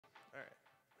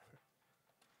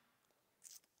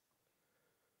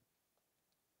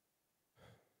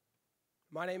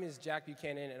My name is Jack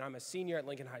Buchanan, and I'm a senior at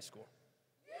Lincoln High School.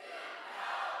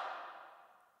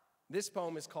 This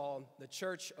poem is called The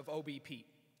Church of O.B. Pete.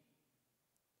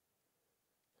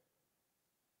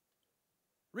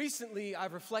 Recently,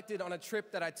 I've reflected on a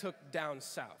trip that I took down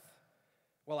south.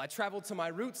 While I traveled to my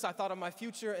roots, I thought of my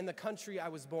future in the country I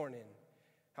was born in,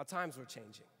 how times were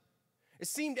changing. It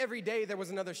seemed every day there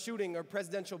was another shooting or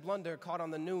presidential blunder caught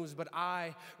on the news, but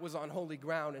I was on holy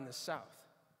ground in the South.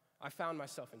 I found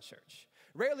myself in church.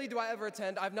 Rarely do I ever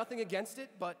attend. I have nothing against it,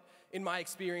 but in my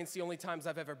experience, the only times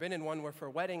I've ever been in one were for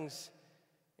weddings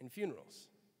and funerals.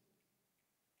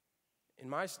 In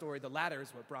my story, the latter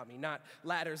is what brought me, not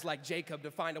ladders like Jacob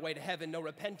to find a way to heaven, no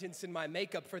repentance in my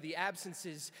makeup for the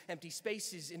absences, empty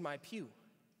spaces in my pew.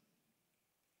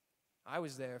 I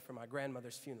was there for my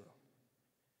grandmother's funeral.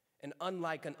 And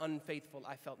unlike an unfaithful,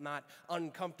 I felt not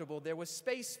uncomfortable. There was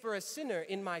space for a sinner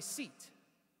in my seat.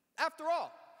 After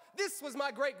all, this was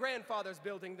my great-grandfather's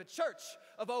building, the Church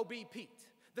of O.B. Pete.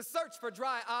 The search for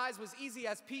dry eyes was easy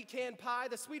as pecan pie,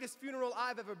 the sweetest funeral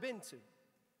I've ever been to.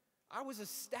 I was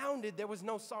astounded there was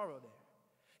no sorrow there.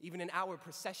 Even in our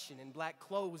procession, in black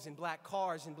clothes, in black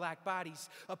cars, in black bodies,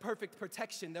 a perfect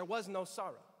protection, there was no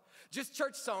sorrow. Just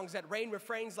church songs that rain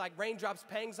refrains like raindrops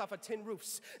pangs off of tin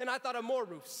roofs. And I thought of more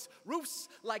roofs, roofs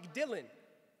like Dylan,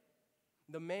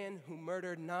 the man who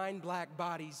murdered 9 black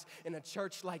bodies in a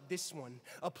church like this one,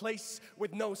 a place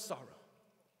with no sorrow.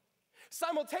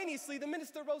 Simultaneously, the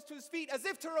minister rose to his feet as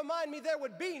if to remind me there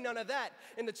would be none of that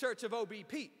in the Church of O.B.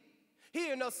 Pete.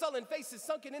 Here, no sullen faces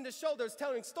sunken into shoulders,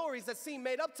 telling stories that seem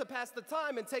made up to pass the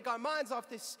time and take our minds off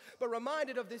this, but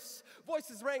reminded of this.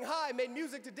 Voices rang high, made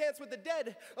music to dance with the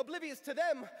dead, oblivious to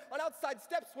them. On outside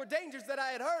steps were dangers that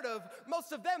I had heard of.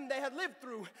 Most of them they had lived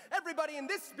through. Everybody in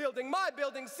this building, my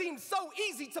building, seemed so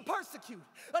easy to persecute.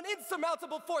 An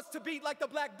insurmountable force to beat, like the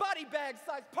black body bag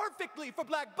sized perfectly for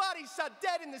black bodies shot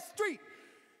dead in the street.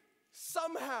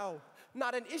 Somehow,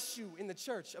 not an issue in the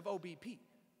Church of O.B. Pete.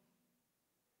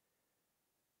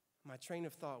 My train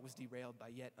of thought was derailed by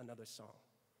yet another song.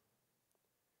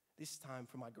 This time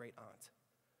for my great aunt.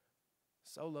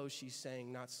 Solo she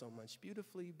sang not so much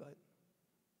beautifully, but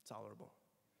tolerable.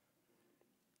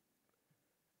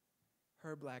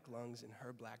 Her black lungs and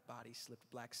her black body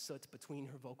slipped black soot between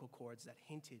her vocal cords that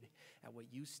hinted at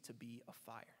what used to be a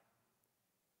fire.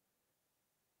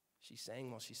 She sang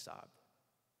while she sobbed.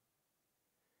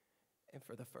 And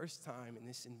for the first time in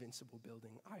this invincible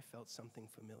building, I felt something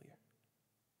familiar.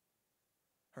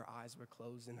 Her eyes were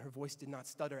closed and her voice did not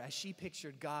stutter as she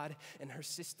pictured God and her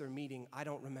sister meeting. I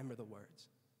don't remember the words.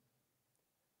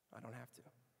 I don't have to.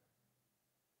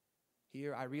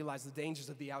 Here I realized the dangers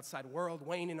of the outside world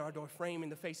weighing in our door frame in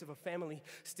the face of a family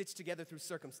stitched together through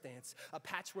circumstance. A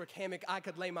patchwork hammock I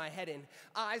could lay my head in.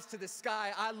 Eyes to the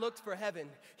sky, I looked for heaven.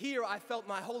 Here I felt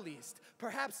my holiest.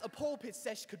 Perhaps a pulpit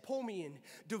sesh could pull me in.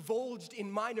 Divulged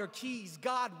in minor keys,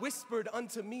 God whispered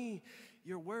unto me,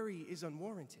 your worry is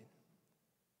unwarranted.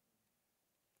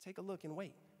 Take a look and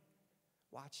wait.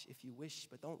 Watch if you wish,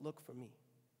 but don't look for me.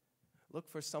 Look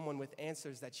for someone with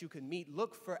answers that you could meet.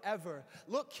 Look forever.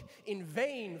 Look in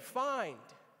vain. Find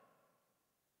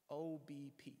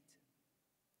O.B. Pete.